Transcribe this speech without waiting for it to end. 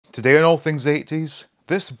Today on All Things 80s,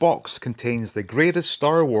 this box contains the greatest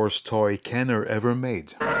Star Wars toy Kenner ever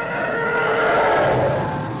made.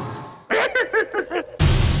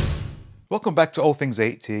 Welcome back to All Things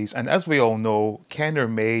 80s, and as we all know, Kenner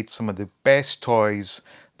made some of the best toys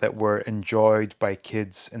that were enjoyed by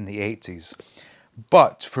kids in the 80s.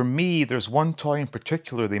 But for me, there's one toy in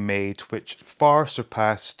particular they made which far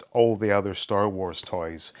surpassed all the other Star Wars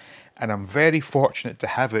toys, and I'm very fortunate to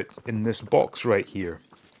have it in this box right here.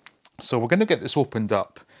 So we're going to get this opened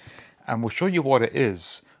up and we'll show you what it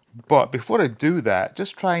is. But before I do that,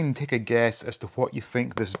 just try and take a guess as to what you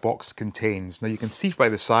think this box contains. Now you can see by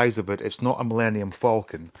the size of it, it's not a Millennium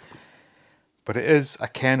Falcon, but it is a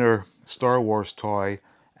Kenner Star Wars toy,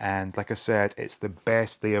 and like I said, it's the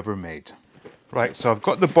best they ever made. Right, so I've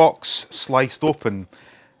got the box sliced open.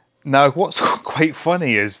 Now what's quite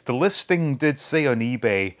funny is the listing did say on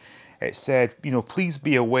eBay, it said, you know, please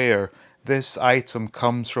be aware this item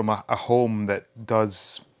comes from a home that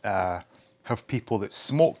does have people that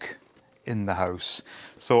smoke in the house.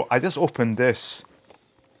 So I just opened this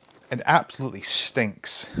and it absolutely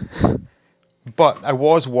stinks. But I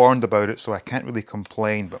was warned about it, so I can't really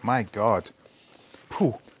complain, but my God.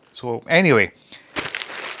 Whew. So anyway,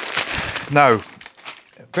 now,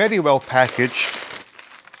 very well packaged,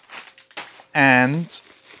 and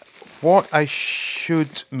what I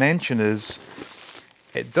should mention is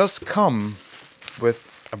it does come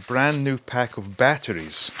with a brand new pack of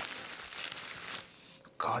batteries.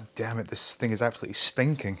 God damn it, this thing is absolutely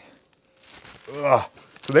stinking. Ugh.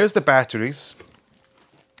 So there's the batteries,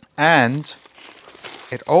 and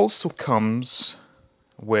it also comes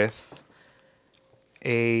with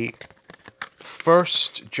a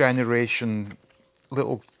first generation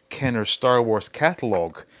little Kenner Star Wars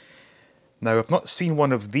catalogue. Now I've not seen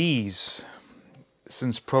one of these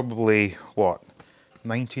since probably, what,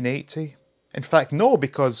 1980? In fact, no,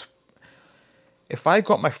 because if I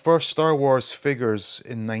got my first Star Wars figures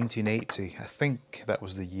in 1980, I think that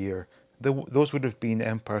was the year, those would have been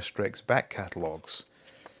Empire Strikes Back catalogues.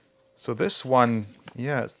 So this one,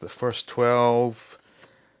 yeah, it's the first 12,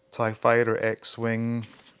 TIE Fighter, X-Wing,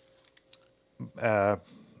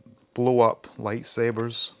 blow-up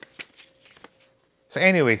lightsabers. So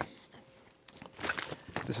anyway,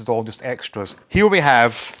 this is all just extras. Here we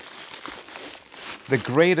have the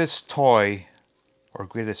greatest toy, or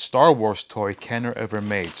greatest Star Wars toy Kenner ever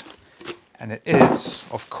made. And it is,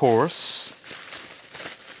 of course,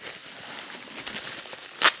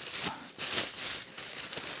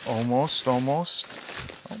 almost. Oh,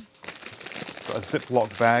 got a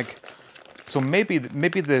Ziploc bag. So maybe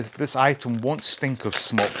this item won't stink of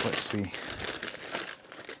smoke. Let's see.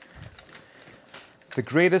 The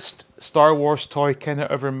greatest Star Wars toy Kenner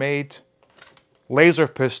ever made, laser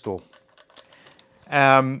pistol.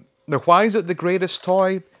 Now, why is it the greatest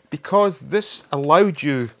toy? Because this allowed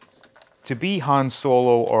you to be Han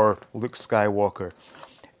Solo or Luke Skywalker.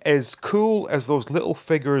 As cool as those little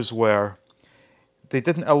figures were, they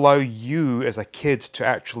didn't allow you as a kid to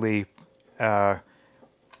actually dive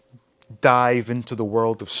into the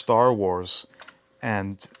world of Star Wars.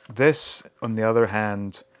 And this, on the other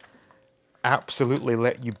hand, absolutely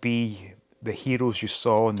let you be the heroes you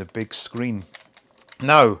saw on the big screen.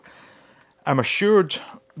 Now, I'm assured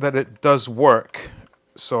that it does work,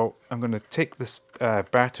 so I'm going to take this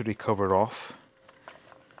battery cover off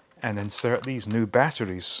and insert these new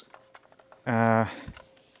batteries. God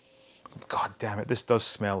damn it, this does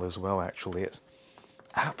smell as well, actually. It's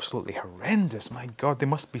absolutely horrendous. My God, they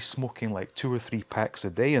must be smoking like 2 or 3 packs a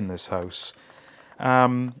day in this house.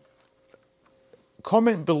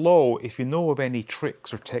 Comment below if you know of any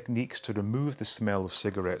tricks or techniques to remove the smell of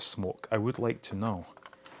cigarette smoke. I would like to know.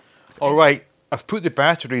 Alright, I've put the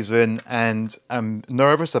batteries in and I'm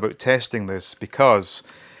nervous about testing this because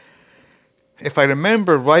if I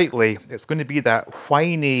remember rightly, it's going to be that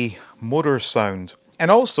whiny motor sound. And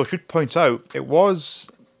also, I should point out, it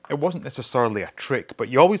wasn't necessarily a trick, but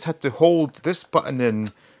you always had to hold this button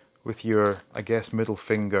in with your, I guess, middle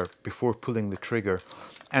finger before pulling the trigger.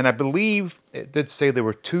 And I believe it did say there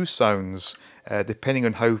were 2 sounds, depending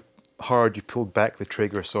on how hard you pulled back the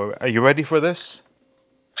trigger. So, are you ready for this?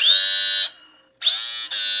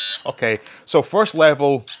 Okay, so first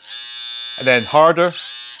level, and then harder.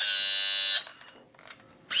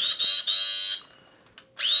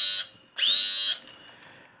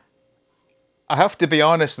 I have to be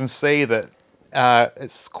honest and say that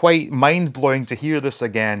it's quite mind-blowing to hear this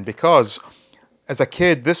again, because as a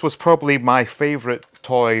kid, this was probably my favourite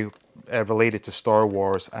toy related to Star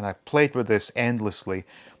Wars, and I played with this endlessly,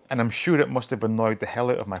 and I'm sure it must have annoyed the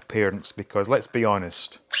hell out of my parents, because let's be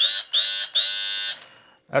honest,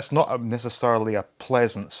 That's not necessarily a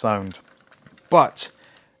pleasant sound. But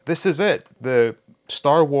this is it, the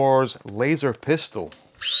Star Wars laser pistol.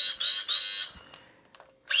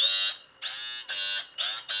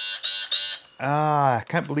 Ah, I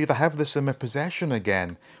can't believe I have this in my possession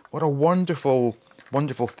again. What a wonderful,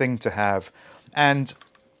 wonderful thing to have. And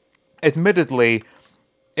admittedly,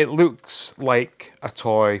 it looks like a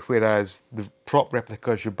toy, whereas the prop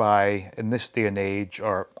replicas you buy in this day and age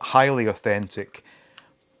are highly authentic.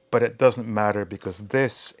 But it doesn't matter because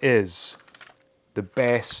this is the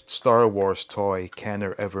best Star Wars toy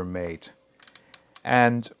Kenner ever made.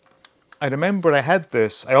 And I remember I had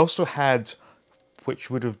this. I also had, which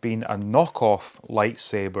would have been a knockoff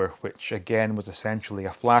lightsaber, which again was essentially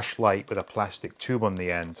a flashlight with a plastic tube on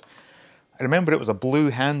the end. I remember it was a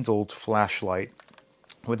blue-handled flashlight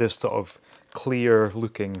with this sort of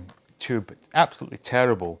clear-looking tube. Absolutely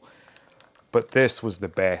terrible. But this was the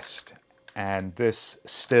best, and this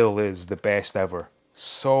still is the best ever.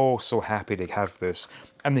 So, so happy to have this.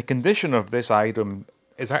 And the condition of this item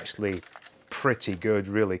is actually pretty good,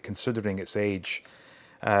 really, considering its age.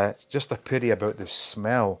 Just a pity about the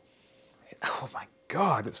smell. Oh my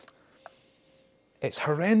God, it's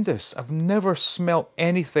horrendous. I've never smelt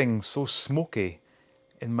anything so smoky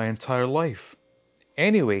in my entire life.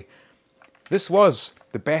 Anyway, this was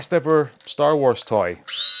the best ever Star Wars toy.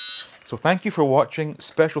 So thank you for watching.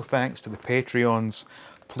 Special thanks to the Patreons.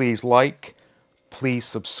 Please like, please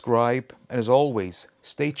subscribe, and as always,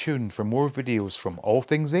 stay tuned for more videos from All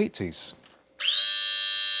Things 80s.